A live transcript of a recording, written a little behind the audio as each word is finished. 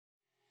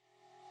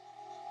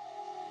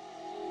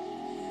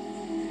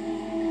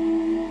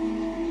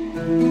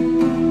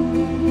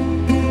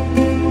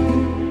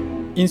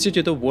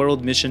Institute of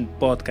World Mission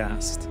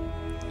podcast.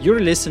 You're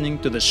listening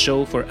to the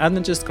show for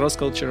Adventist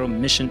cross-cultural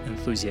mission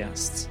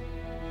enthusiasts.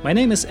 My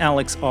name is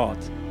Alex Ott,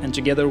 and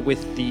together with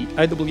the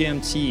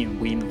IWM team,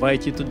 we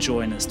invite you to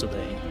join us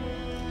today.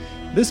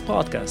 This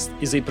podcast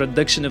is a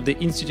production of the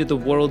Institute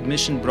of World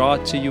Mission,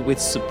 brought to you with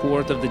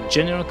support of the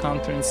General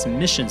Conference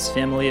Missions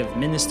family of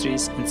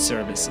ministries and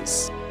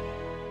services.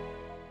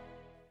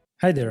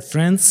 Hi there,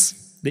 friends.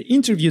 The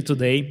interview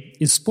today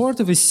is part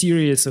of a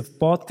series of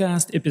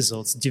podcast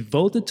episodes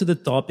devoted to the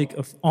topic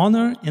of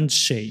honor and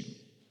shame.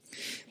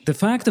 The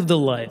fact of the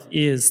life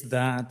is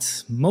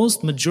that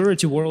most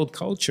majority world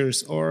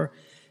cultures are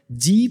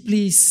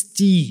deeply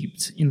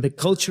steeped in the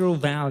cultural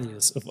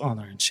values of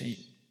honor and shame.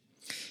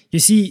 You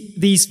see,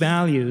 these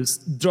values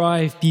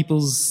drive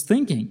people's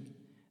thinking,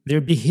 their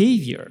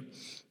behavior.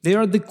 They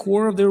are the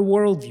core of their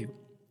worldview.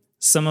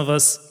 Some of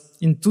us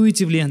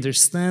intuitively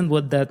understand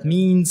what that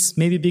means,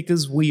 maybe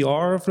because we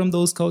are from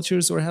those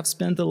cultures or have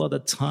spent a lot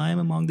of time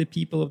among the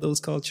people of those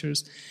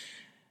cultures.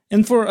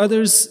 And for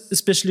others,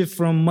 especially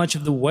from much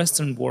of the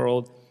Western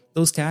world,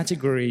 those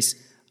categories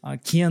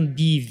can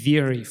be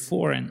very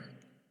foreign.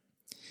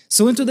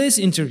 So in today's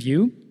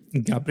interview,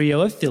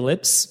 Gabriela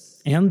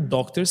Phillips and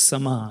Dr.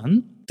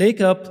 Samaan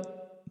take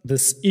up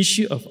this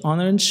issue of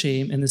honor and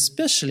shame, and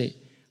especially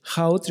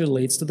how it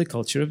relates to the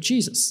culture of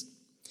Jesus.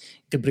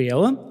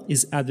 Gabriela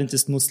is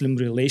Adventist Muslim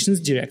Relations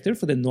Director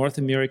for the North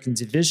American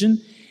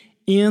Division,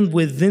 and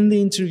within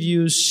the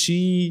interview,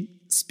 she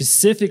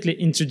specifically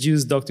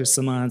introduced Dr.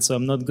 Samaan, so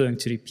I'm not going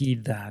to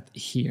repeat that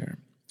here.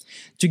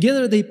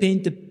 Together, they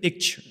paint a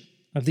picture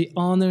of the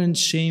honor and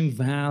shame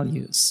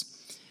values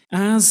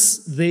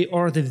as they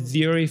are the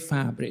very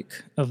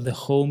fabric of the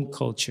home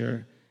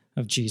culture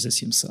of Jesus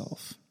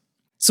himself.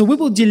 So we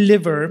will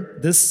deliver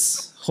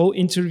this whole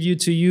interview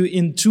to you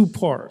in two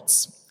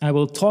parts. I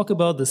will talk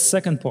about the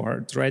second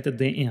part right at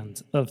the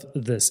end of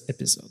this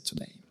episode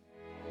today.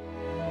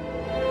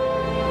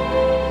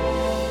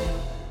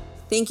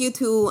 Thank you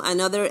to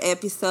another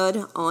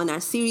episode on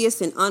our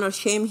series in honor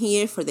shame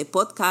here for the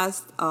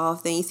podcast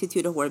of the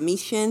Institute of World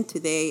Mission.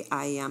 Today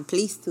I am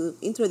pleased to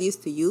introduce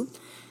to you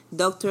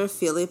Dr.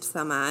 Philip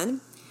Samaan.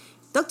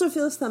 Dr.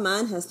 Philip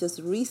Samaan has just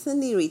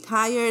recently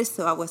retired,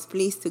 so I was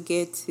pleased to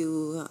get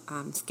to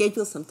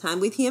schedule some time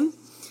with him.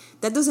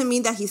 That doesn't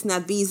mean that he's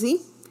not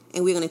busy,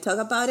 and we're going to talk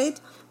about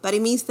it, but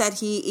it means that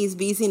he is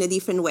busy in a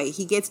different way.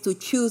 He gets to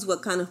choose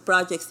what kind of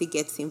projects he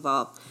gets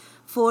involved.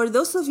 For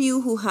those of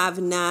you who have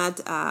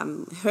not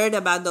heard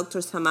about Dr.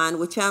 Samaan,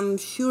 which I'm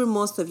sure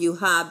most of you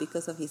have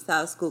because of his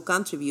South School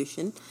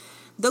contribution,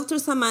 Dr.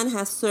 Samaan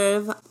has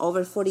served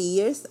over 40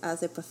 years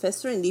as a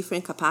professor in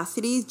different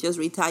capacities, just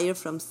retired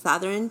from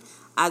Southern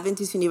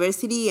Adventist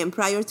University, and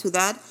prior to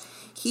that,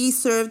 he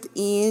served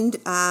in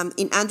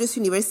Andrews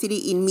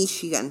University in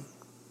Michigan,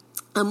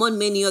 among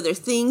many other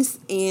things,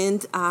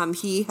 and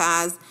he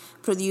has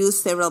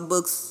produced several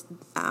books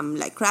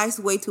like Christ's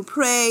Way to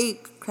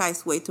Pray,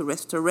 Christ's Way to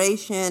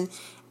Restoration,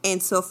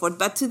 and so forth.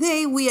 But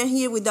today we are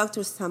here with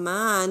Dr.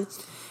 Samaan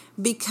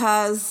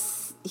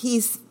because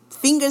his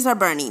fingers are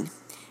burning,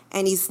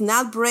 and it's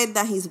not bread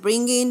that he's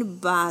bringing,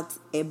 but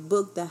a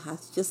book that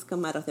has just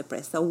come out of the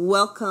press. So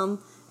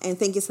welcome, and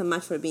thank you so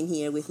much for being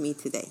here with me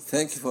today.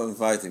 Thank you for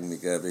inviting me,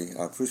 Gabby.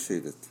 I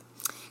appreciate it.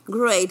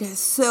 Great.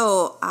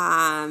 So,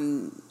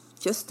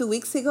 just 2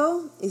 weeks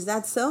ago, is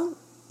that so?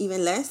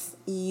 Even less?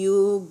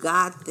 You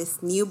got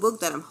this new book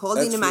that I'm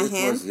holding in my hand.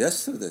 It was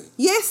yesterday.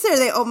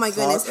 Yesterday, oh my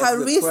goodness, how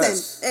recent.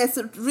 Press.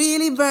 It's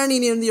really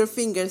burning in your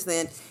fingers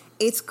then.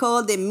 It's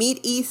called The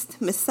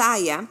Mideast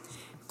Messiah,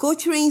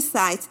 Cultural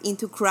Insights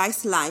into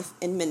Christ's Life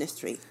and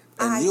Ministry.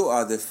 And you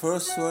are the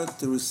first one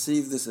to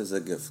receive this as a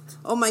gift.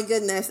 Oh my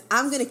goodness,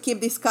 I'm going to keep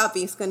this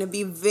copy. It's going to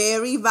be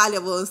very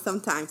valuable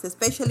sometimes,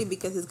 especially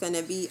because it's going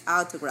to be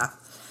autographed.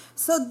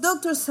 So,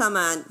 Dr.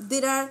 Samaan,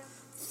 there are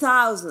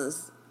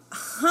thousands,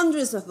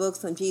 hundreds of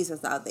books on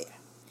Jesus out there.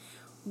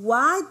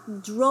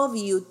 What drove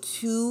you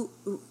to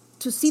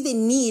see the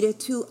need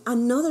to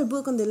another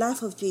book on the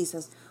life of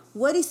Jesus?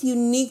 What is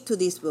unique to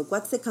this book?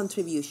 What's the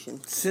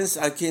contribution? Since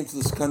I came to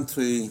this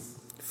country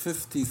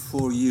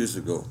 54 years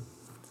ago,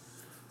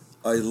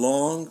 I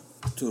longed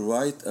to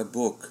write a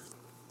book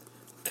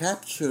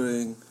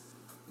capturing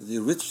the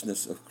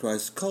richness of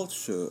Christ's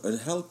culture and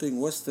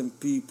helping Western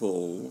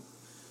people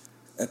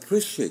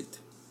appreciate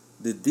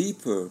the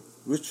deeper,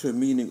 richer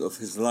meaning of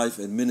his life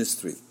and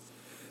ministry.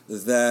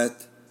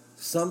 That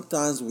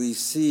sometimes we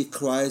see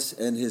Christ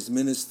and his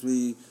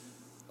ministry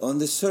on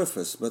the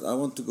surface, but I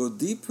want to go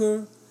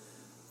deeper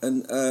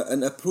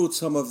and uproot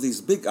some of these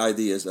big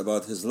ideas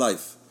about his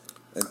life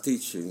and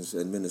teachings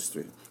and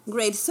ministry.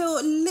 Great. So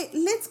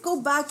let's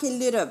go back a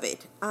little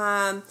bit.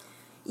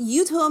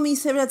 You told me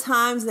several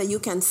times that you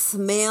can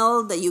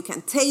smell, that you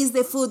can taste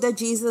the food that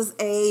Jesus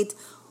ate.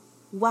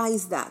 Why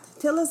is that?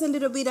 Tell us a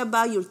little bit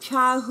about your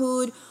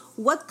childhood.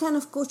 What kind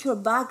of cultural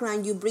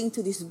background you bring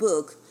to this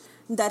book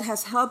that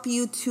has helped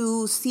you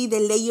to see the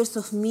layers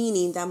of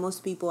meaning that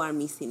most people are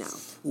missing out?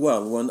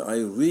 Well, when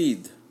I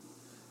read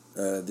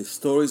the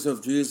stories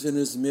of Jesus and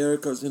his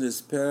miracles and his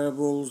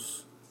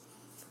parables,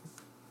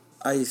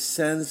 I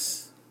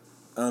sense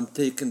I'm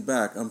taken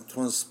back. I'm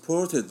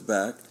transported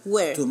back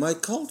Where? to my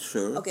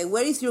culture. Okay,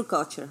 where is your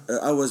culture?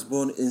 I was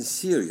born in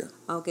Syria.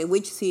 Okay,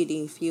 which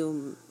city, if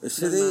you... A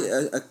city,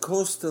 a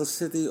coastal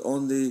city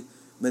on the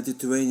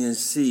Mediterranean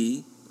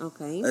Sea,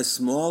 Okay. a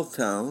small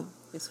town.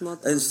 A small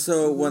town. And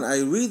so when I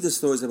read the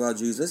stories about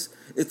Jesus,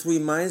 it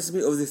reminds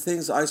me of the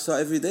things I saw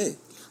every day.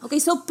 Okay,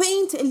 so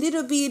paint a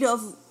little bit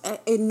of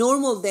a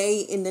normal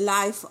day in the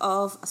life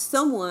of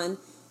someone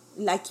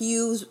like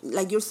you,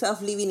 like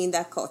yourself, living in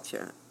that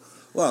culture.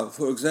 Well,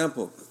 for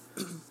example,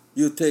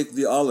 you take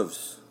the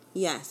olives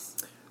Yes.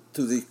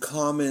 to the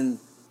common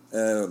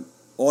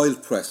oil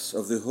press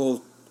of the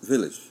whole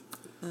village.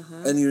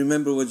 And you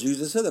remember what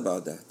Jesus said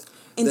about that.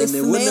 And Then the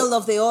they wouldn't- smell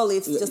of the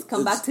olives just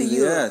come back to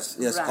you. Yes,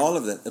 Right. all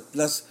of that.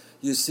 Plus,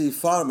 you see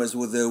farmers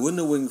with their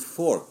winnowing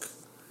fork,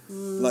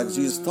 like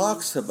Jesus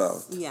talks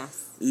about. Yes.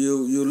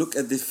 You look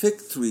at the fig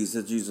trees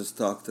that Jesus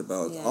talked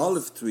about, Yes.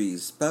 olive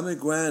trees,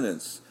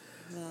 pomegranates,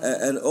 Right.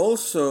 and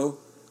also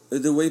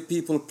the way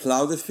people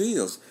plow the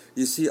fields.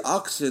 You see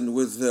oxen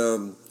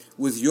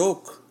with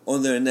yoke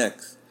on their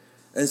necks.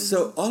 And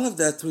so all of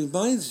that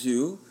reminds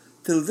you,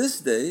 till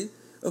this day,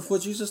 of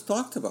what Jesus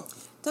talked about.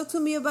 Talk to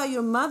me about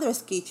your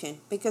mother's kitchen,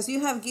 because you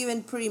have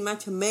given pretty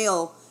much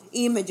male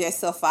images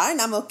so far, and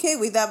I'm okay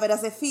with that, but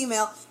as a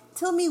female,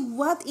 tell me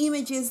what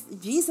images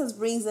Jesus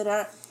brings that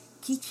are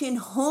kitchen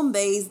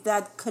home-based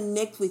that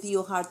connect with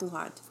you heart to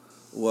heart.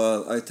 Well,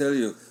 I tell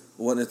you,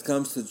 when it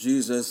comes to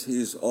Jesus,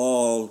 he's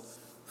all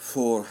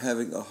for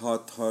having a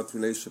heart-to-heart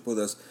relationship with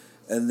us.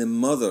 And the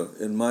mother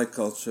in my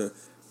culture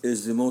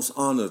is the most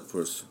honored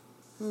person.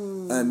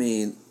 I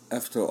mean,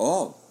 after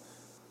all,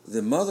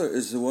 the mother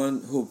is the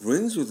one who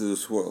brings you to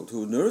this world,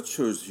 who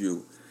nurtures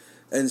you.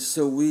 And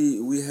so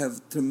we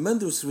have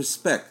tremendous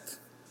respect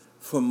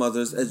for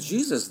mothers, as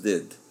Jesus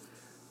did.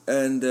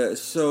 And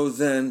so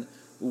then,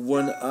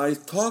 when I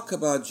talk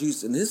about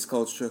Jesus and his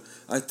culture,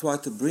 I try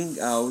to bring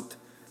out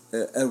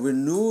a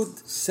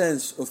renewed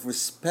sense of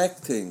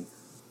respecting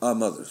our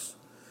mothers,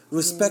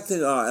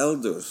 respecting our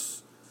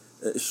elders,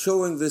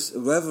 showing this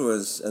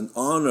reverence and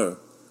honor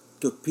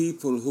to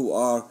people who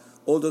are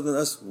older than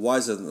us,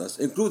 wiser than us,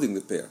 including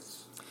the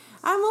parents.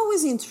 I'm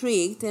always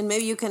intrigued, and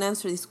maybe you can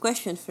answer this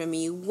question for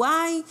me.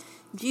 Why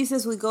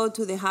Jesus would go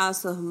to the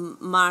house of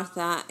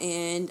Martha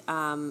and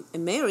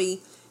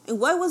Mary, and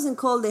why wasn't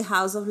called the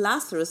house of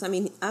Lazarus? I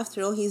mean,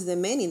 after all, he's the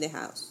man in the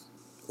house.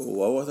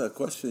 Well, what a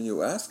question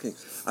you're asking.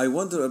 I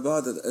wonder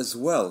about it as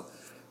well,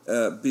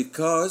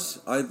 because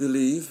I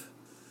believe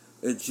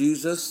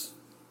Jesus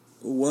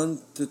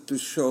wanted to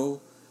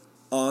show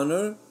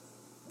honor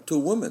to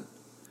women,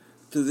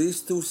 to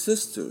these two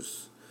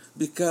sisters,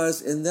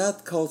 because in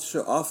that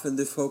culture often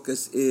the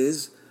focus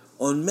is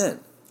on men.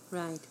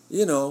 Right.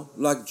 You know,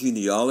 like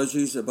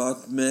genealogies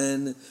about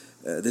men,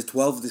 the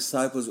 12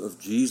 disciples of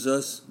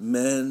Jesus,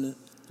 men.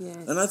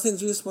 Yes. And I think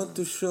Jesus wanted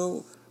to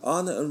show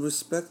honor and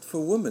respect for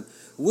women,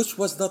 which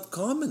was not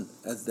common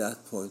at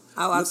that point.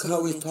 Oh, Look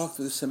absolutely. how he talked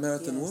to the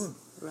Samaritan Yes. woman.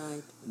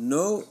 Right.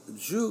 No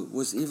Jew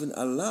was even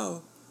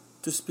allowed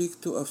to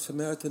speak to a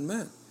Samaritan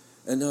man.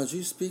 And now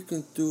Jesus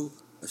speaking to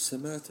a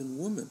Samaritan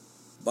woman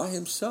by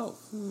himself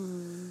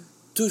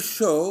to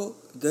show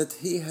that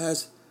he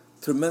has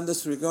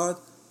tremendous regard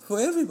for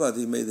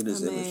everybody made in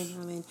his image.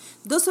 Amen.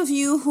 Those of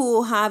you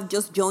who have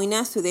just joined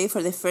us today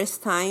for the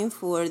first time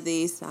for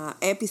this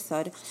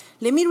episode,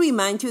 let me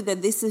remind you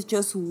that this is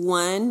just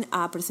one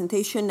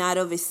presentation out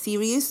of a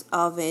series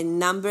of a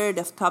number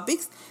of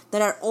topics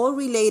that are all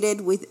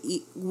related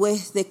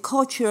with the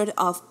culture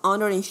of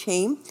honor and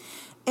shame.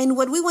 And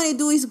what we want to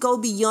do is go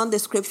beyond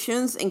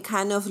descriptions and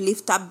kind of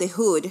lift up the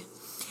hood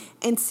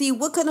and see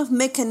what kind of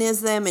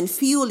mechanism and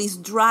fuel is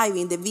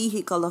driving the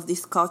vehicle of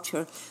this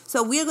culture.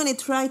 So we're going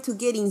to try to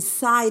get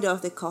inside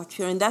of the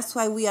culture, and that's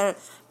why we are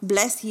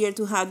blessed here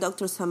to have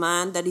Dr.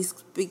 Saman that is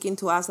speaking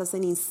to us as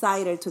an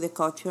insider to the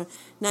culture,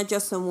 not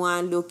just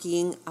someone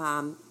looking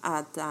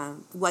at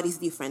what is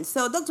different.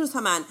 So Dr.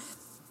 Saman,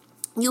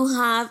 you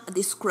have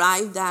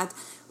described that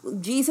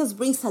Jesus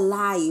brings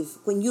alive.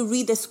 When you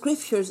read the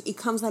scriptures, it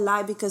comes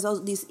alive because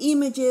of these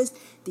images,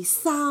 these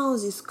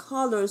sounds, these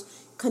colors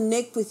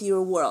connect with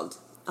your world.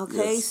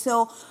 Okay, Yes.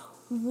 so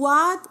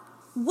what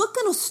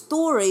kind of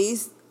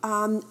stories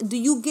do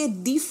you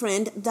get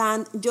different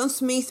than John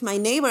Smith, my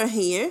neighbor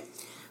here,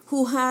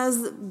 who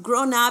has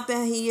grown up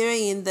here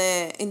in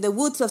the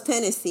woods of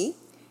Tennessee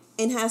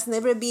and has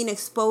never been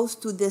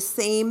exposed to the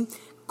same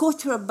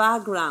cultural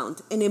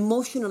background and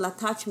emotional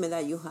attachment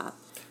that you have?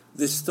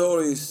 The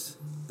stories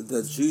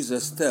that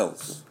Jesus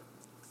tells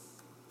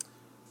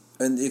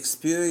and the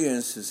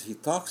experiences he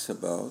talks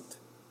about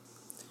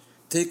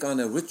take on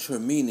a richer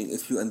meaning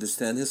if you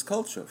understand his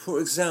culture. For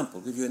example,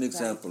 I'll give you an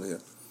example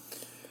here.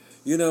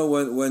 You know,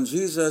 when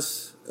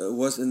Jesus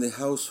was in the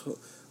house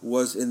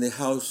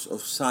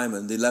of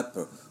Simon the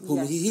leper, whom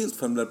Yes. he healed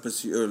from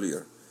leprosy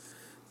earlier.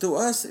 To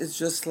us, it's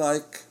just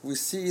like we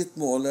see it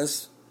more or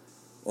less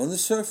on the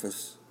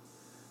surface.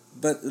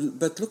 But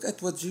look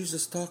at what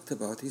Jesus talked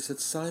about. He said,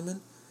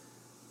 Simon,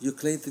 you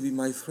claim to be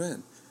my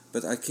friend,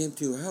 but I came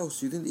to your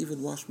house. You didn't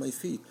even wash my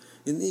feet.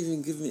 You didn't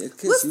even give me a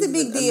kiss. What's You the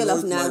didn't big deal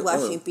of anoint not my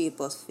washing oil.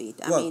 people's feet?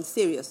 I Well, mean,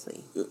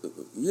 seriously.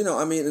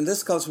 In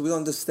this culture, we don't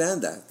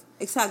understand that.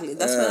 Exactly.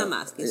 That's what I'm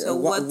asking. So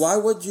why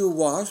would you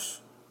wash,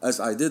 as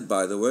I did,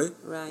 by the way,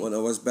 Right. when I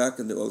was back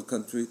in the old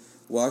country,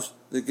 wash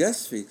the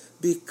guest's feet?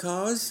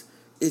 Because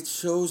it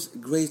shows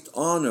great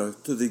honor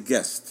to the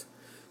guest.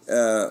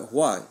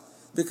 Why?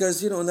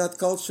 Because, in that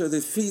culture,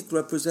 the feet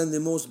represent the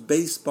most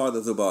base part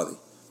of the body.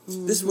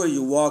 Mm-hmm. This is where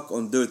you walk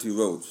on dirty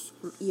roads.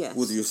 Yes.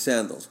 With your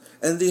sandals.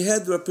 And the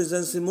head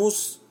represents the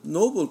most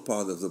noble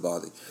part of the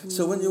body.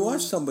 So when you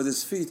wash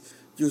somebody's feet,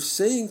 you're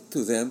saying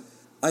to them,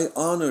 I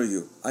honor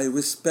you, I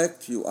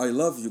respect you, I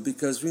love you.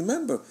 Because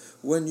remember,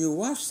 when you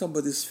wash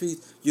somebody's feet,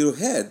 your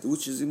head,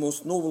 which is the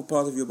most noble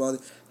part of your body,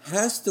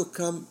 has to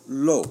come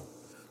low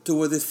to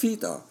where the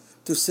feet are.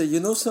 To say, you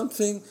know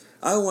something?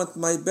 I want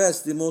my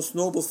best, the most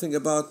noble thing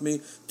about me,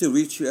 to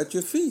reach you at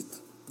your feet.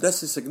 That's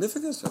the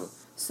significance of it.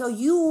 So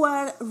you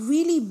are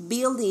really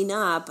building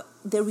up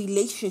the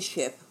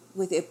relationship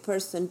with a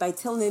person by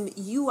telling them,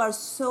 you are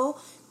so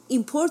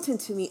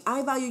important to me.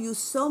 I value you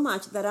so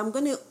much that I'm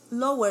going to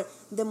lower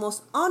the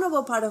most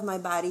honorable part of my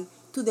body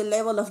to the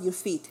level of your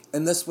feet.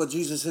 And that's what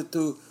Jesus said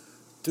to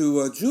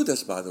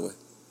Judas, by the way.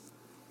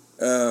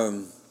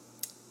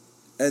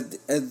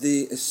 At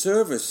the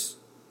service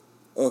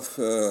of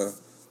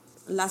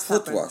Last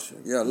foot Supper.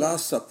 washing.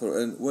 Last Supper.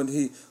 And when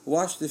he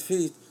washed the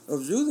feet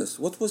of Judas,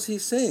 what was he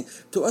saying?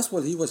 To us,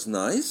 well, he was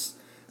nice.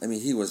 I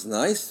mean, he was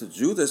nice to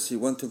Judas. He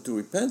wanted him to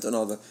repent and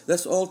all that.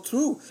 That's all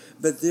true.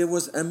 But there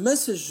was a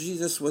message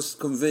Jesus was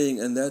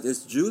conveying, and that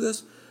is,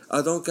 Judas,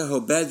 I don't care how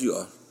bad you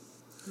are.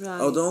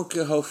 Right. I don't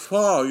care how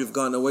far you've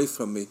gone away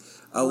from me.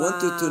 I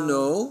want you to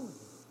know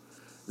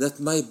that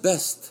my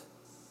best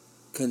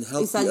can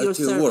help It's at you your at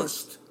your service.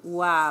 worst.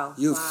 Wow.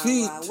 Your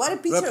feet What a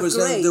picture of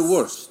represent grace. the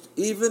worst.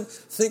 Even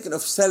thinking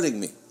of selling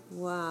me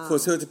for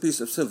 30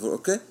 pieces of silver,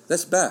 okay?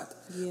 That's bad.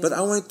 Yeah. But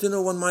I want you to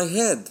know when my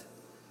head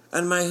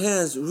and my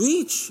hands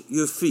reach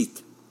your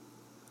feet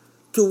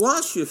to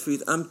wash your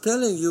feet, I'm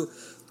telling you,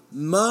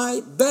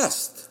 my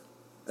best,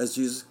 as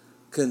Jesus,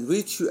 can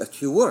reach you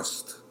at your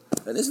worst.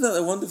 And isn't that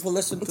a wonderful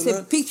lesson to learn? It's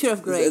a picture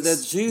of grace.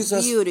 That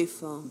Jesus'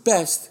 Beautiful.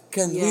 best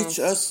can Yes. reach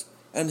us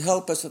and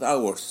help us at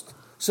our worst.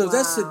 So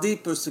that's a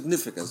deeper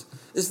significance.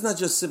 It's not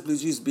just simply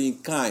Jesus being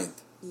kind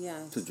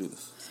to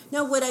Judas.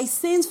 Now, what I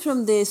sense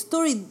from the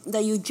story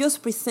that you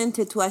just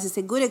presented to us is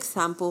a good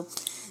example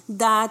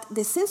that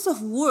the sense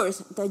of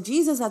worth that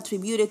Jesus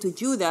attributed to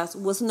Judas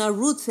was not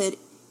rooted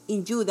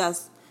in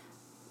Judas'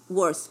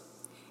 worth.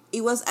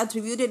 It was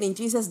attributed in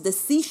Jesus'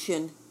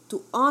 decision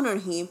to honor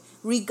him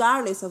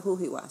regardless of who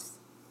he was.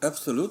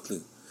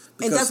 Absolutely.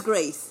 And that's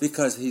grace.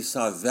 Because he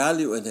saw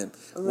value in him.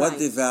 Right. What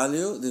the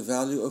value? The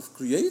value of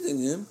creating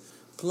him,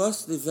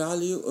 plus the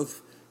value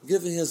of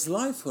giving his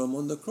life for him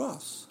on the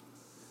cross.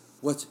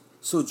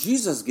 So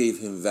Jesus gave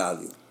him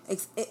value.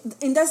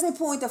 And that's the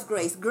point of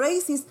grace.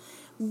 Grace is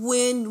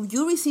when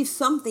you receive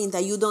something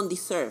that you don't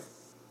deserve.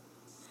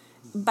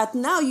 But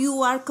now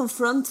you are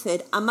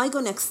confronted, am I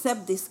going to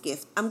accept this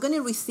gift? I'm going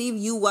to receive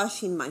you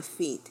washing my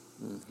feet.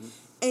 Mm-hmm.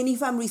 And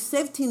if I'm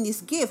receiving this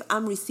gift,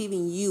 I'm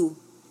receiving you,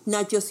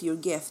 not just your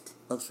gift.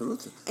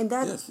 Absolutely. And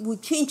that will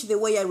change the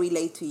way I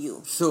relate to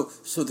you. So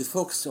the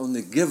focus on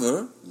the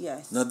giver,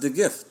 not the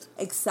gift.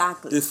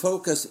 Exactly. The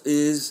focus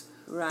is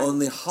on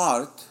the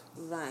heart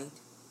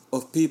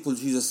of people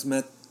Jesus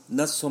met,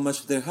 not so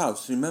much their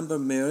house. Remember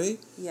Mary,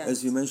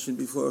 as you mentioned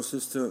before, or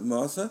Sister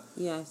Martha?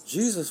 Yes.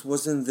 Jesus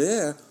wasn't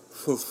there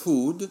for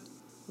food.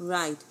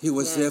 Right. He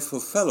was there for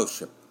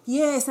fellowship.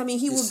 Yes, I mean,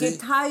 he would get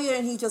tired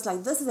and he's just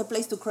like, this is a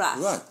place to crash.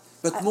 Right.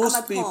 But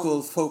most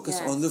people focus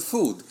on the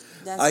food.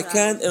 I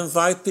can't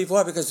invite people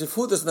out because the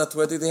food is not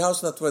ready, the house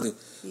is not ready.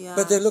 Yeah.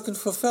 But they're looking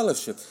for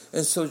fellowship.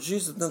 And so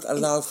Jesus didn't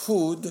allow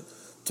food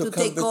to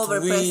come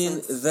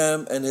between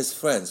them and his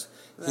friends.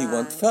 Right. He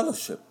wants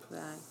fellowship.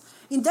 Right.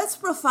 And that's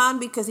profound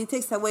because it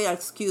takes away our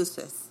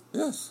excuses.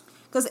 Yes.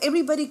 Because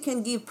everybody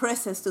can give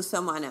presents to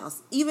someone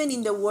else. Even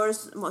in the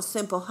worst, most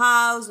simple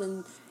house,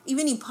 and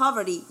even in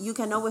poverty, you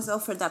can always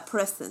offer that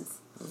presence.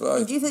 Right.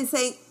 And Jesus is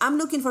saying, I'm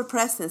looking for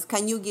presents.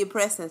 Can you give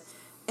presents?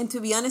 And to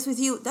be honest with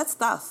you, that's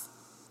tough.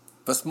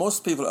 But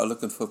most people are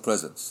looking for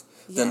presents.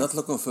 Yes. They're not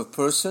looking for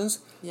persons.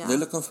 Yeah. They're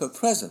looking for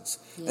presents.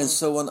 Yes. And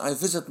so when I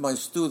visit my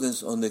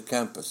students on the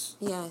campus,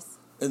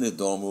 in the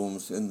dorm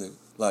rooms, in the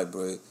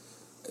library,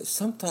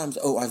 sometimes,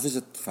 I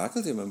visit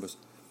faculty members.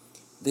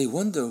 They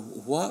wonder,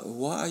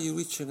 why are you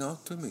reaching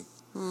out to me?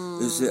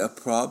 Is there a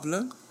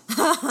problem?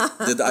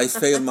 Did I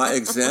fail my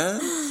exam?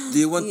 Do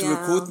you want to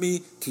recruit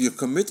me to your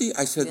committee?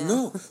 I said,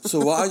 no. So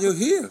why are you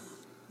here?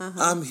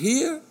 I'm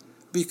here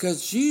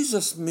because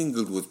Jesus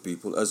mingled with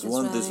people as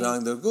one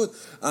desiring their good.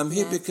 I'm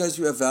here because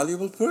you're a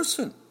valuable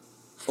person.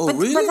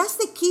 Really? But that's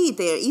the key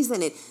there,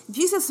 isn't it?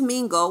 Jesus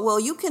mingle. Well,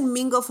 you can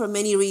mingle for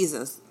many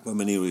reasons. For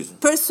many reasons.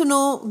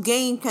 Personal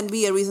gain can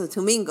be a reason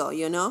to mingle,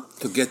 you know?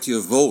 To get your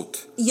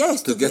vote.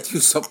 Yes. To get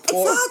your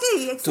support.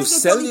 Exactly. To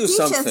sell you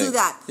something. Do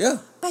that. Yeah.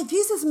 But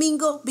Jesus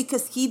mingle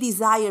because he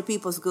desired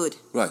people's good.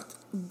 Right.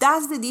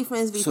 That's the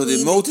difference between So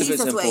the motive Jesus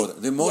is important.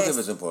 way. The motive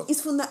is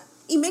important.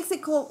 it makes the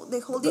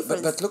whole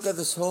difference. But look at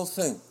this whole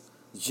thing.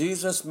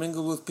 Jesus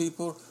mingled with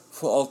people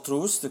for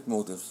altruistic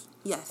motives.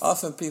 Yes.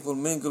 Often people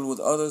mingle with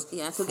others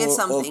to for get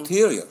something.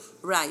 ulterior.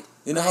 Right.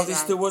 You know how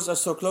these two words are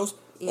so close?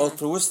 Yeah.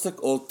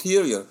 Altruistic,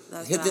 ulterior,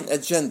 That's hidden right.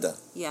 agenda.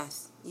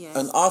 Yes. Yes.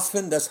 And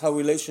often that's how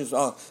relations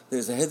are.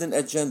 There's a hidden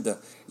agenda.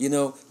 You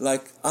know,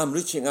 like I'm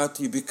reaching out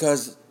to you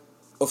because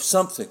of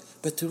something.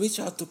 But to reach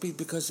out to people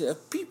because they are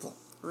people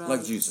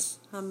like Jesus.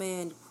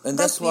 Amen. And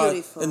that's why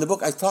beautiful. in the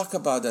book I talk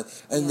about that.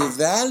 And the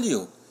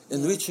value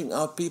in reaching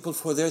out people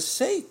for their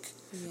sake.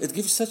 It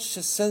gives such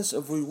a sense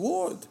of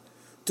reward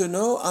to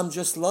know I'm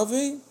just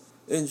loving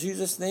in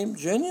Jesus' name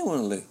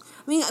genuinely.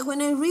 I mean,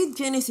 when I read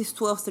Genesis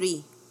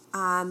 12:3,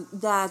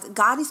 that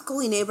God is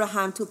calling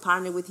Abraham to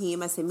partner with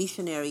him as a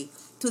missionary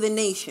to the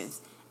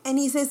nations. And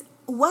he says,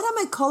 what am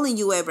I calling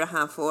you,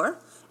 Abraham, for?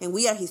 And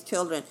we are his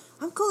children.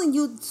 I'm calling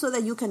you so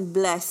that you can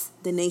bless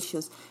the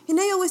nations. And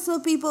I always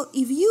tell people,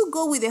 if you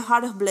go with a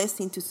heart of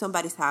blessing to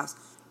somebody's house,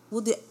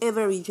 would they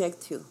ever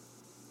reject you?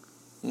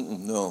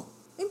 No.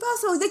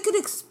 Impossible. They could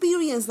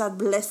experience that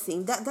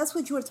blessing. That's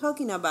what you were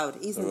talking about,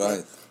 isn't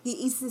it?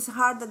 It's this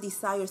heart that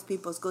desires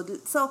people's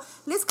good. So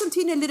let's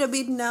continue a little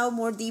bit now,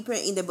 more deeper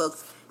in the book.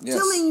 Yes.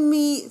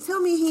 Tell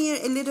me here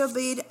a little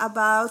bit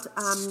about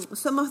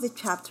some of the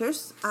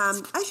chapters.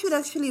 I should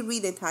actually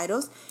read the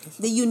titles.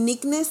 The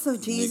uniqueness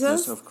of Jesus.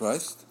 Uniqueness of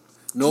Christ.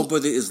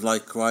 Nobody is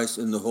like Christ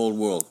in the whole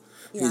world.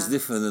 He's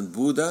different than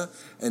Buddha,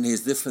 and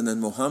he's different than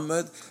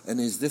Muhammad, and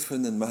he's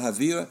different than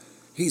Mahavira.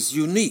 He's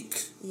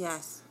unique.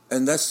 Yes.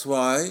 And that's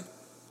why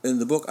in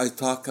the book I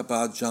talk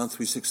about John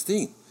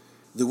 3:16.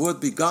 The word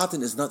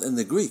begotten is not in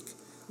the Greek.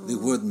 The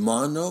word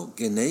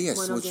monogenes,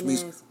 which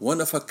means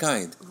one of a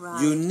kind.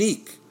 Right.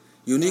 Unique.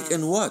 Unique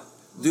in what?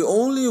 The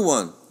only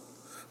one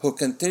who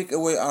can take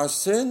away our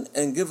sin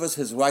and give us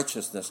his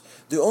righteousness.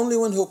 The only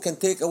one who can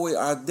take away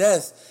our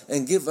death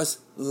and give us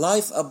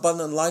life,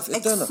 abundant life,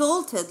 eternal.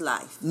 Exalted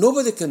life.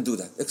 Nobody can do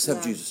that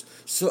except Jesus.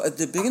 So at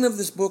the beginning of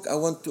this book, I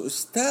want to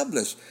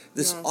establish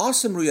this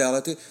awesome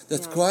reality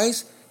that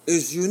Christ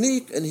is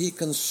unique and he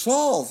can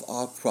solve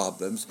our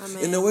problems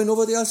in a way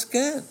nobody else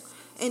can.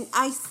 And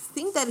I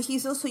think that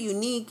he's also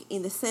unique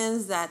in the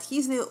sense that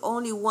he's the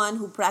only one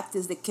who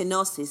practiced the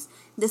kenosis,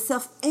 the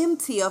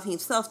self-empty of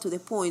himself to the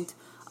point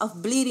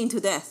of bleeding to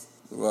death.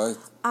 Right.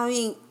 I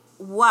mean,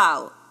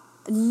 wow.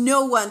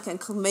 No one can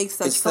make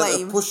such Instead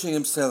claim. of pushing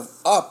himself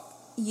up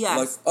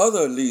like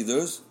other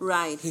leaders,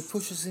 he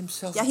pushes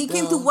himself down. He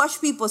came to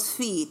wash people's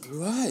feet.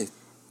 Right.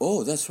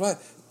 Oh, that's right.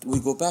 We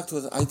go back to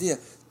the idea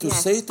to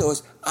say to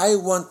us, I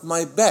want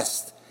my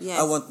best.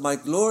 I want my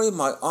glory,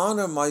 my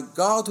honor, my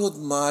godhood,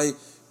 my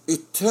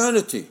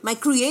eternity. My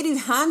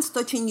creative hands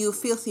touching your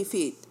filthy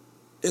feet.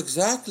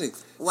 Exactly.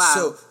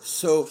 Wow.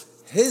 So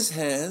his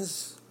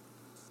hands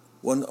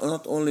were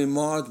not only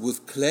marred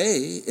with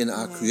clay in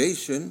our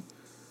creation,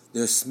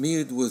 they're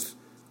smeared with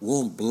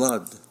warm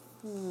blood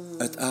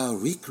at our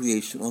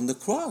recreation on the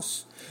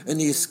cross. And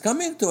he is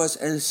coming to us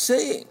and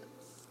saying,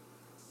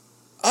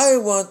 I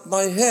want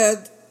my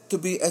head to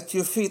be at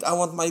your feet. I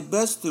want my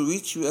best to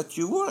reach you at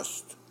your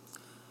worst.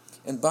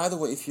 And by the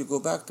way, if you go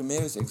back to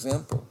Mary's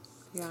example,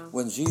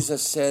 when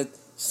Jesus said,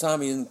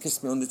 Simon,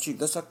 kiss me on the cheek,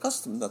 that's a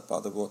custom in that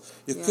part of the world.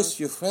 You kiss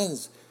your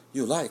friends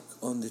you like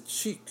on the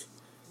cheek.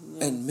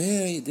 And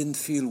Mary didn't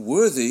feel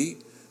worthy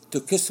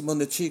to kiss him on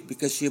the cheek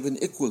because she had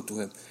been equal to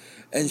him.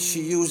 And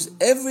she used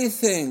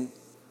everything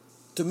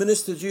to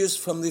minister to Jesus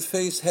from the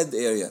face, head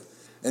area.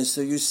 And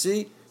so you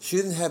see, she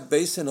didn't have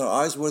basin. Her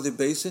eyes were the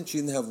basin. She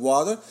didn't have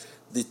water.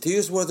 The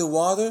tears were the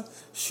water.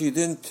 She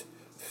didn't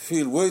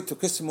feel worthy to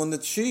kiss him on the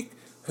cheek.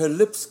 Her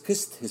lips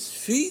kissed his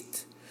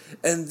feet.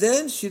 And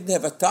then she didn't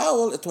have a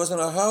towel. It was in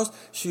her house.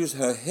 She used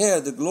her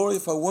hair, the glory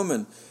of a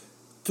woman,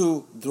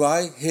 to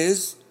dry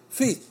his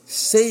feet,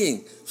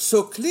 saying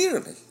so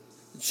clearly,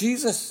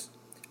 Jesus,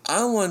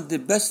 I want the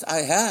best I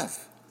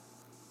have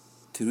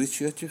to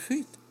reach you at your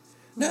feet.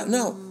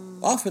 Now,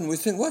 often we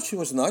think, well, she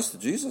was nice to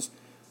Jesus,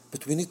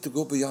 but we need to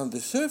go beyond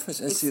the surface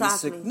and see the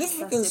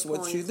significance of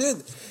what she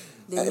did.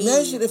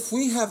 Imagine if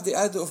we have the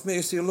idea of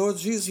Mary, say, Lord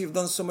Jesus, you've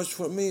done so much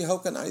for me. How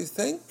can I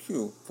thank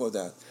you for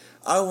that?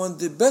 I want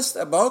the best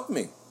about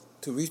me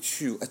to reach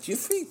you at your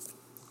feet.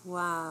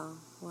 Wow.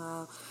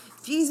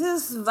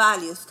 Jesus'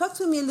 values. Talk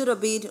to me a little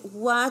bit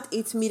what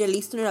is Middle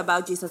Eastern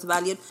about Jesus'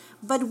 values,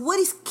 but what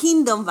is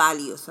kingdom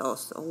values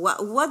also?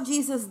 What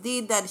Jesus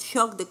did that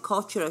shocked the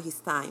culture of his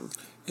time?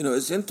 You know,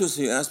 it's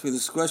interesting you ask me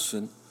this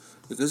question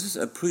because this is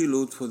a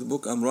prelude for the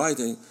book I'm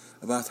writing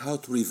about how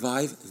to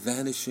revive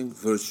vanishing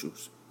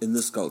virtues in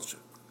this culture.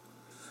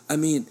 I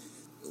mean,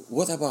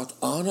 what about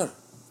honor?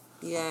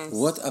 Yes.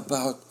 What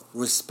about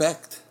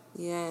respect?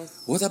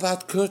 Yes. What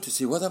about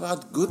courtesy? What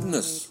about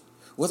goodness?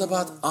 What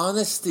about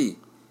honesty?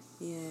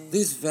 Yes.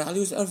 These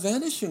values are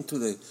vanishing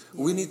today.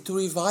 We need to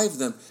revive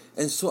them.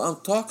 And so I'm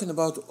talking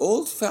about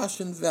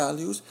old-fashioned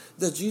values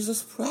that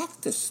Jesus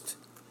practiced,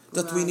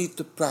 that we need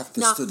to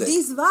practice today. Now,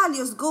 these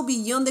values go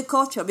beyond the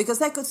culture,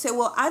 because I could say,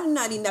 well, I'm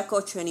not in that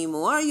culture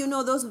anymore. You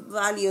know, those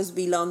values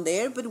belong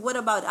there. But what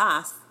about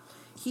us?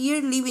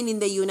 Here, living in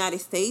the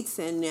United States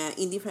and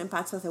in different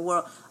parts of the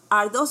world,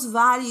 are those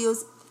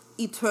values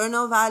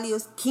eternal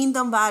values,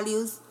 kingdom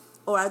values,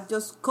 or are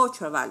just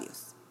cultural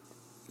values?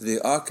 They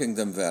are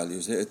kingdom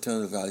values, they're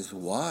eternal values.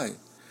 Why?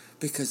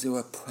 Because they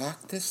were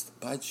practiced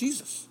by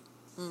Jesus.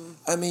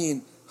 I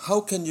mean,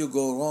 how can you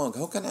go wrong?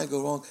 How can I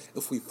go wrong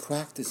if we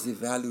practice the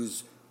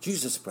values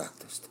Jesus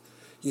practiced?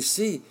 You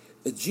see,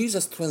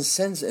 Jesus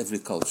transcends every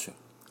culture.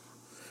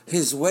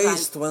 His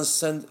ways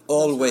transcend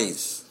all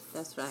ways.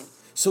 That's right.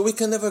 So we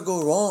can never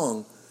go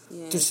wrong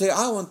to say,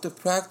 I want to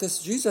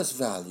practice Jesus'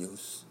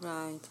 values.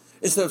 Right.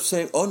 Instead of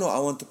saying, oh no, I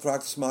want to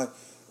practice my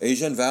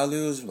Asian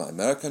values, my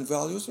American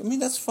values. I mean,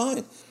 that's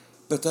fine.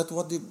 But that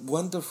would be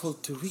wonderful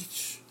to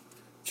reach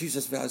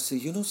Jesus' values. Say,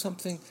 you know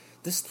something?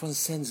 This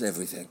transcends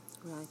everything.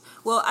 Right.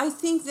 Well, I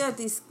think that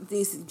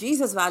these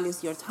Jesus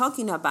values you're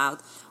talking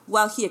about,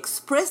 while he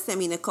expressed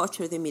them in the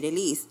culture of the Middle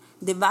East,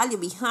 the value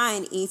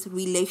behind is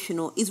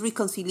relational, is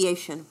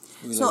reconciliation.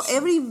 So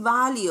every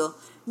value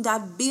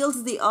that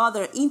builds the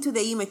other into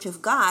the image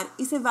of God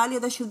is a value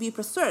that should be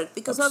preserved.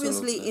 Because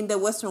obviously in the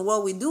Western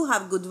world we do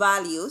have good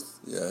values.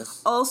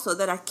 Yes. Also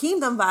that are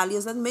kingdom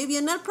values that maybe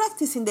are not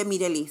practiced in the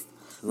Middle East.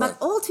 Right. But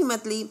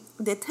ultimately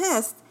the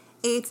test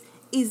is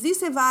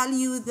this a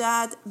value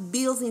that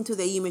builds into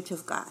the image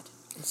of God?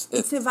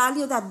 It's a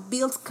value that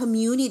builds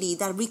community,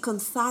 that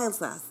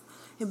reconciles us,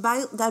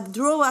 that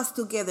draws us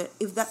together.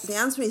 If the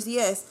answer is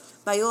yes,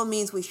 by all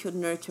means we should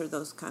nurture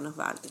those kind of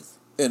values.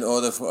 In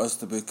order for us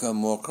to become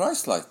more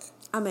Christ-like.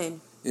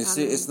 Amen. You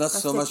see, it's not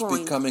so much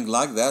becoming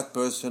like that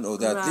person or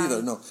that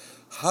leader. No.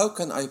 How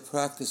can I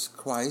practice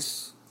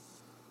Christ's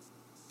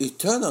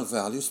eternal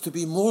values to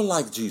be more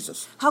like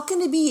Jesus? How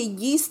can it be a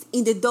yeast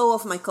in the dough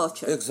of my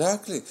culture?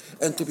 Exactly.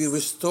 And to be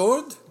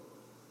restored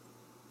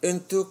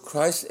into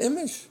Christ's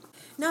image.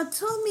 Now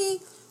tell me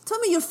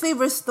your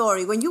favorite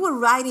story. When you were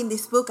writing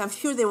this book, I'm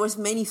sure there was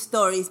many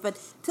stories, but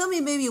tell me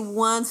maybe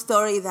one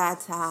story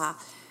that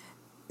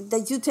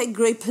you take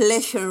great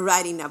pleasure in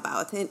writing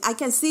about. And I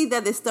can see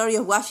that the story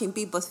of washing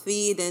people's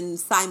feet in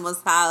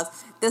Simon's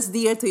house, that's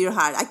dear to your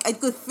heart. I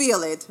could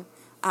feel it.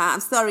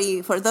 I'm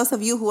sorry, for those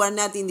of you who are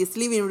not in this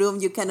living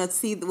room, you cannot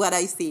see what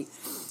I see.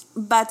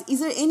 But is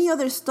there any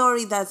other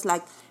story that's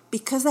like,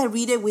 because I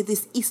read it with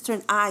these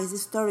Eastern eyes,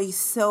 this story is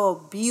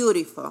so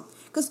beautiful?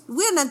 Because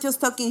we're not just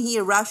talking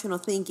here rational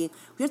thinking.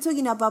 We're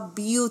talking about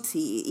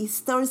beauty.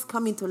 Stories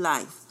coming to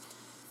life.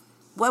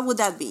 What would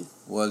that be?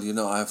 Well, you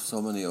know, I have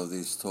so many of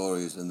these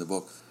stories in the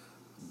book.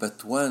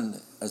 But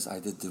one, as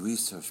I did the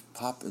research,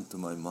 popped into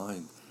my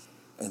mind.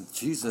 And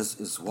Jesus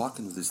is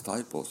walking with his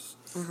disciples.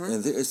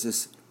 And there is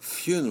this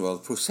funeral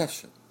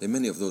procession. There are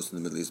many of those in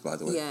the Middle East, by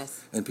the way.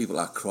 Yes. And people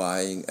are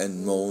crying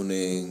and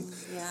moaning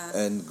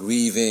and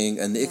grieving,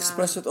 and they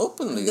express it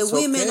openly. The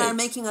women are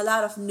making a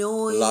lot of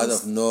noise. A lot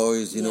of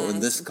noise, you know, in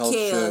this culture.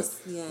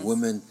 Chaos.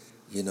 Women,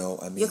 you know,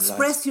 I mean... You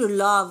express your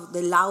love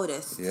the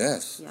loudest.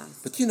 Yes.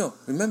 But, you know,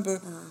 remember,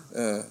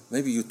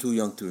 maybe you're too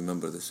young to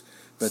remember this,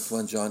 but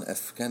when John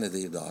F.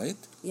 Kennedy died...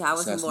 Yeah, I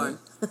wasn't born.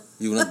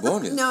 You were not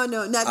born yet? No,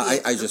 not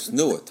yet. I just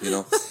knew it, you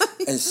know.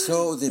 And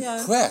so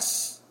the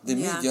press, the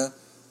media,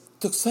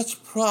 took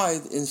such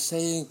pride in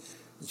saying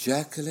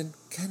Jacqueline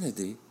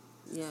Kennedy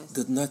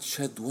did not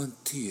shed one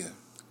tear.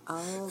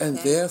 Oh, and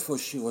therefore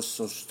she was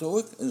so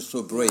stoic and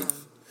so brave.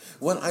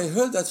 When I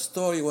heard that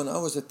story when I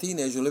was a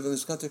teenager living in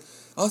this country,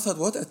 I thought,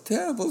 what a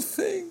terrible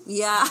thing.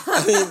 Yeah.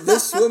 I mean,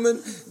 this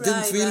woman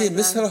didn't really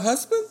miss her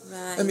husband.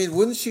 Right. I mean,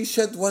 wouldn't she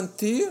shed one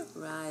tear?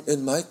 Right.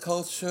 In my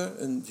culture,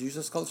 in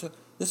Jesus' culture,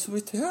 this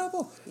would be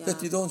terrible,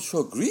 that you don't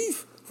show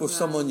grief for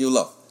someone you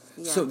love.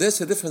 Yeah. So there's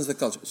a difference in the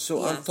culture.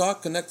 So I'm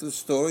connected to the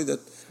story that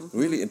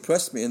really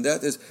impressed me, and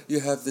that is you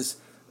have this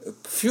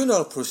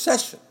funeral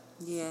procession.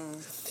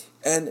 Yes.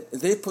 And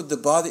they put the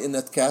body in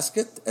that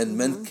casket, and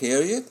men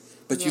carry it,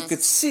 but you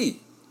could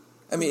see.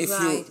 I mean, if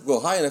you go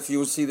high enough, you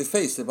will see the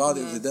face, the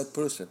body of the dead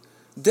person.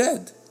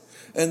 Dead.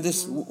 And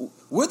this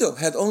widow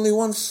had only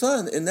one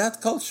son. In that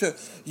culture,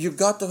 you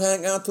got to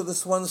hang out to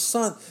this one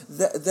son.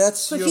 That's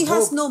so your he hope.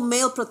 has no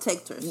male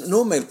protectors.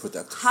 No male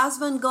protectors.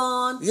 Husband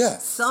gone.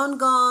 Son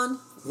gone.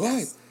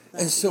 Right.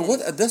 And so what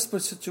a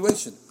desperate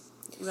situation.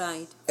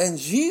 Right. And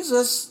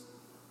Jesus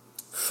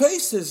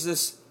faces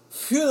this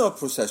funeral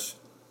procession.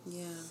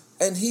 Yeah.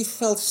 And he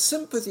felt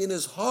sympathy in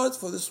his heart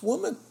for this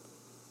woman.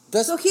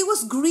 So he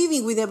was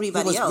grieving with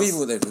everybody else. He was grieving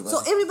with everybody.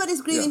 So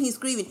everybody's grieving, he's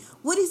grieving.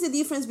 What is the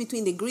difference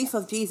between the grief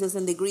of Jesus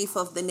and the grief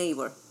of the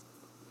neighbor?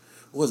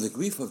 Well, the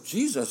grief of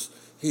Jesus,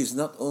 he's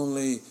not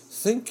only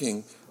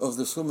thinking of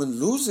this woman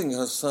losing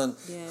her son,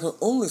 her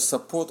only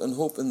support and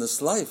hope in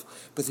this life,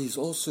 but he's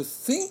also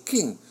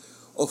thinking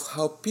of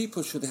how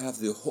people should have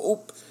the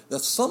hope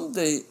that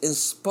someday, in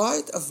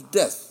spite of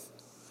death,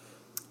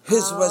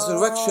 his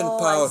resurrection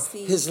power,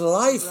 his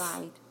life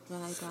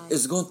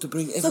is going to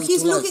bring everything to life. So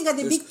he's looking at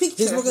the big picture.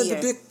 He's looking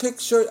at the big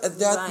picture at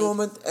that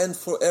moment and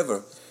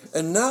forever.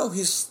 And now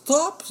he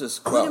stops his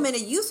crowd. Wait a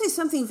minute, you say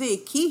something very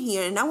key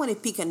here, and I want to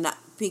pick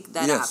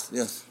that up.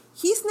 Yes.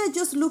 He's not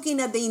just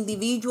looking at the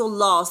individual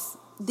loss.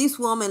 This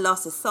woman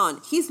lost a son.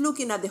 He's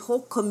looking at the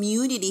whole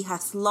community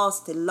has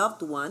lost a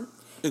loved one.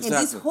 Exactly.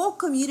 And this whole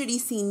community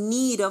is in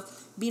need of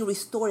being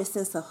restored a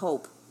sense of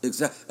hope.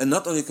 Exactly. And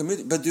not only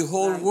community, but the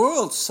whole Right.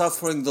 world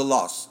suffering the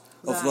loss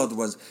of Right. loved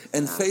ones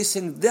and Right.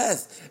 facing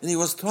death. And he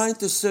was trying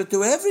to say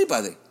to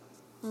everybody,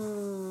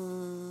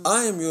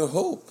 I am your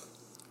hope.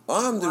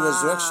 I am the Wow.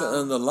 resurrection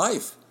and the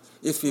life.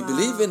 If you Wow.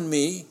 believe in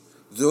me,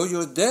 though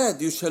you're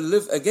dead, you shall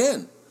live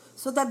again.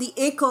 So that the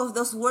echo of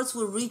those words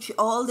will reach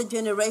all the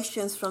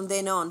generations from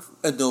then on.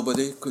 And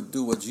nobody could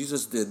do what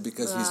Jesus did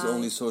because he's the Right.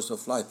 only source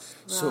of life.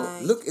 So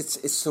Right. look, it's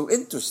so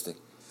interesting.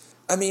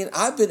 I mean,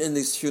 I've been in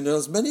these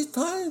funerals many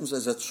times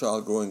as a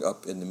child growing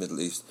up in the Middle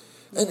East.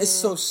 And it's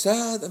so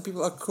sad, and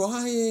people are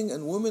crying,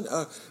 and women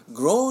are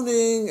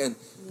groaning, and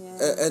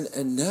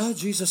and now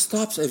Jesus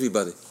stops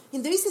everybody.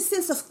 And there is a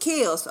sense of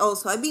chaos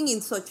also. I've been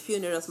in such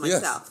funerals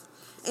myself.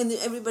 And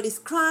everybody's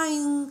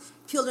crying,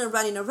 children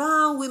running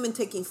around, women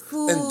taking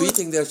food. And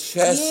beating their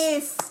chest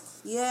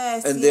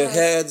Yes, and their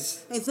heads.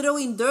 And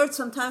throwing dirt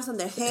sometimes on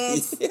their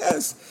heads.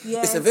 Yes.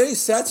 Yes. It's a very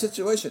sad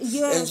situation.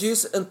 Yes. And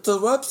Jesus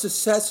interrupts the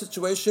sad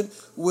situation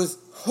with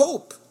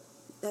hope.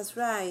 That's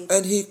right.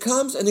 And he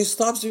comes and he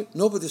stops you.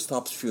 Nobody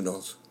stops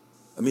funerals.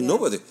 I mean, Yes.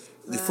 nobody.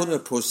 The Right. funeral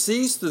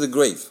proceeds to the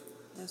grave,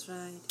 That's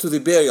right. to the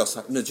burial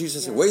site. No,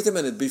 Jesus said, Yes. wait a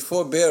minute,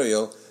 before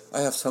burial,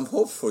 I have some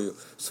hope for you.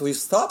 So he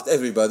stopped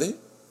everybody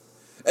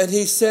and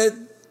he said,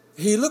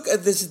 he looked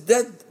at this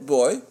dead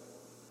boy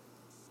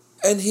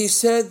and he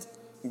said,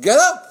 get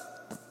up.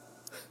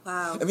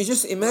 Wow. I mean,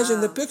 just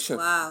imagine the Wow. picture.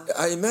 Wow.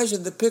 I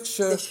imagine the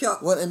picture. The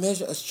shock. When I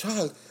imagine as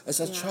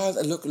a child,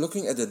 and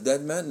looking at the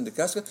dead man in the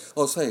casket.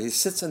 Oh, sorry, he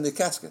sits in the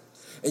casket,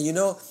 and you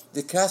know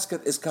the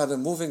casket is kind of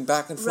moving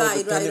back and forth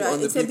Right, depending right. on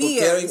the It's a people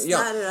beer. carrying. It's Yeah,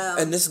 not,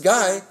 and this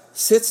guy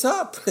sits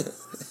up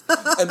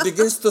and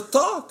begins to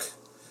talk,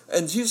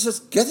 and Jesus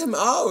get him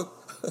out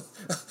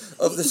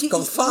of this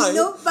confine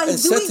by and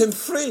set doing- him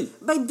free.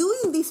 By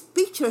doing this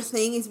picture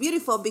thing is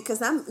beautiful because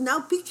I'm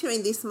now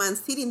picturing this man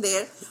sitting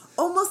there,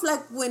 almost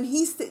like when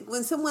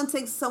someone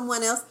takes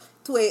someone else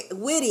to a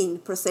wedding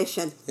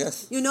procession.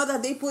 Yes. You know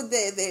that they put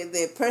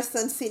the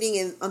person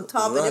sitting on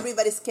top Right. and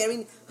everybody's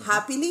carrying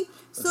happily.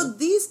 So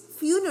this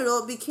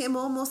funeral became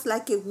almost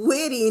like a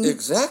wedding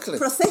Exactly.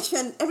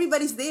 procession.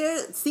 Everybody's there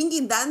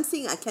singing,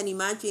 dancing. I can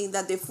imagine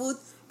that the food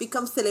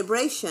becomes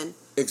celebration.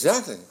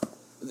 Exactly.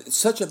 It's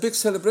such a big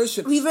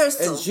celebration.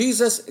 Reversal. And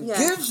Jesus Yeah.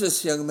 gives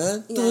this young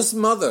man to Yeah. his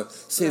mother.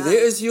 Say, Right.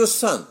 there is your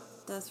son.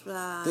 That's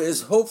right. There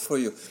is hope for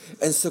you.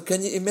 And so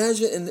can you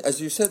imagine, as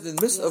you said, in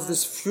the midst of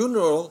this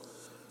funeral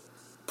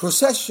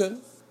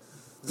procession,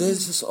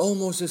 there's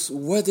almost this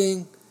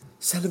wedding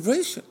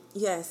celebration.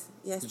 Yes,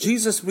 yes.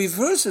 Jesus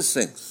reverses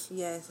things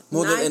Yes.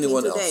 more than Night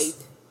anyone into else. date.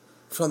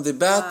 From the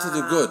bad to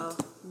the good. Wow.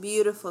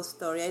 Beautiful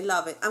story. I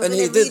love it. I'm And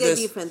going he to did read it this.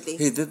 differently.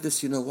 He did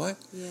this, you know why?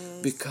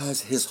 Yes.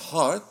 Because his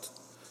heart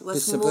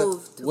Was his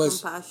moved to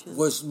compassion.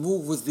 was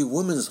moved with the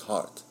woman's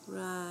heart.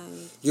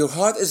 Right. Your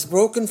heart is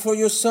broken for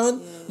your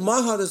son. Yes.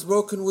 My heart is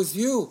broken with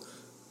you.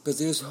 But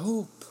there's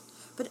hope.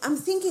 But I'm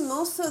thinking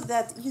also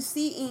that, you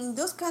see, in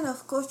those kind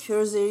of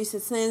cultures, there is a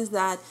sense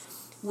that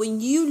when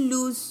you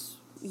lose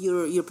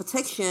your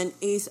protection,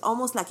 it's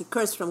almost like a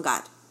curse from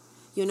God.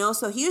 You know,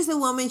 so here's a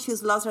woman,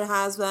 she's lost her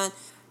husband.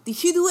 Did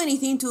she do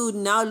anything to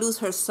now lose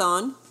her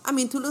son? I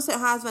mean, to lose her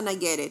husband, I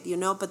get it, you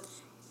know, but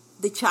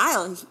the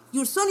child,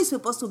 your son is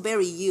supposed to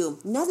bury you,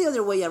 not the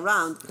other way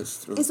around.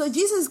 That's true. And so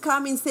Jesus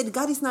came and said,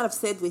 God is not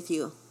upset with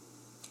you.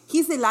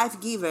 He's the life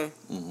giver.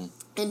 Mm-hmm.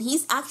 And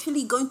he's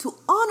actually going to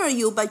honor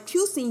you by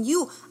choosing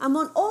you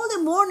among all the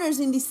mourners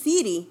in the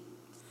city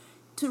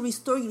to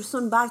restore your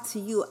son back to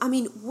you. I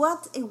mean,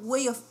 what a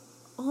way of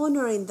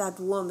honoring that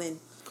woman.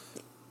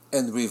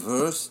 And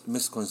reverse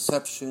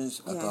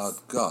misconceptions Yes.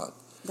 about God.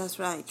 That's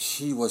right.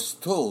 She was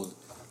told,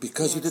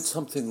 because you Yes. did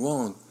something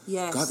wrong,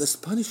 Yes. God is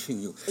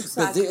punishing you. But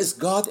Exactly. there is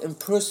God in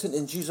person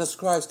in Jesus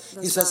Christ. He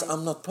That's says, right.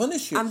 I'm not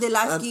punishing you. I'm the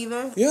life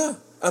giver. Yeah,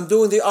 I'm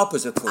doing the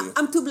opposite for you.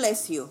 I'm to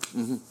bless you.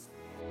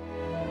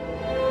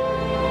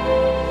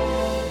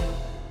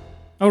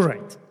 All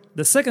right.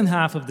 The second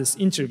half of this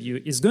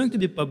interview is going to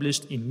be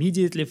published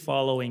immediately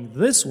following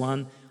this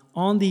one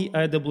on the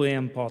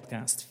IWM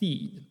podcast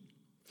feed.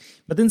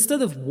 But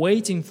instead of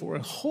waiting for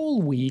a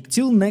whole week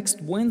till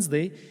next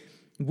Wednesday,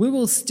 we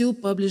will still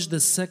publish the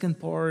second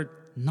part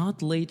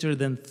not later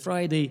than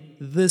Friday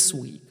this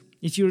week.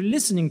 If you're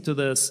listening to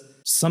this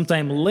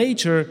sometime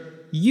later,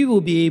 you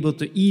will be able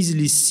to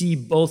easily see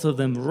both of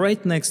them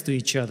right next to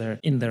each other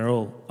in the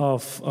row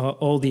of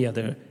all the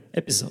other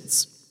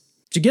episodes.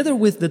 Together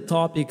with the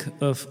topic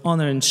of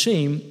honor and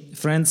shame,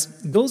 friends,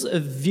 goes a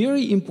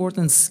very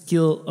important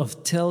skill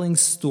of telling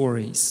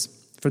stories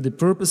for the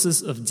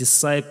purposes of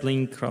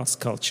discipling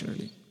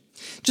cross-culturally.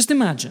 Just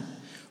imagine,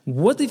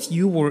 what if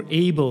you were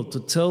able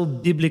to tell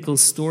biblical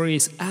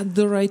stories at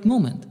the right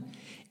moment,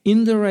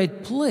 in the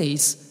right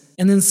place,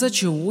 and in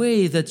such a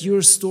way that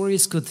your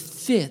stories could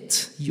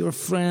fit your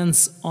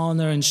friend's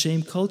honor and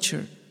shame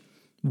culture?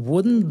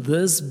 Wouldn't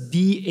this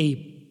be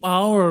a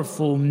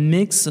powerful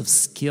mix of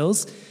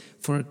skills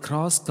for a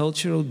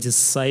cross-cultural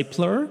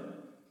discipler?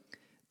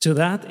 To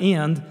that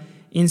end,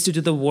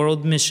 Institute of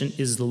World Mission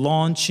is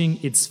launching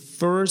its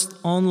first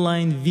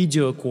online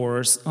video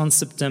course on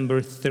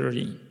September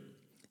 30.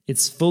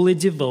 It's fully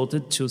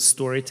devoted to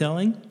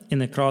storytelling in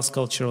a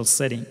cross-cultural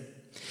setting.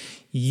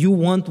 You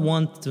won't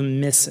want to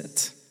miss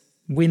it.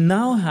 We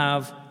now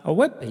have a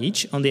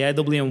webpage on the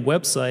IWM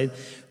website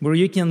where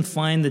you can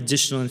find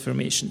additional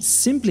information.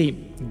 Simply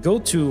go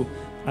to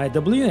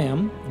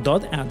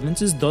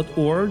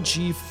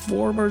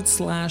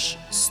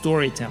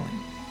iwm.adventist.org/storytelling.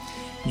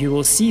 You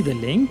will see the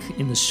link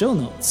in the show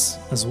notes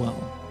as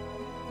well.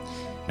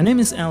 My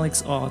name is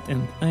Alex Ott,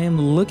 and I am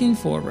looking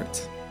forward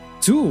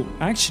to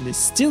actually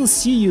still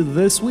see you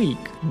this week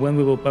when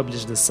we will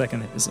publish the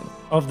second episode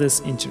of this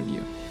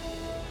interview.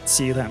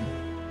 See you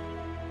then.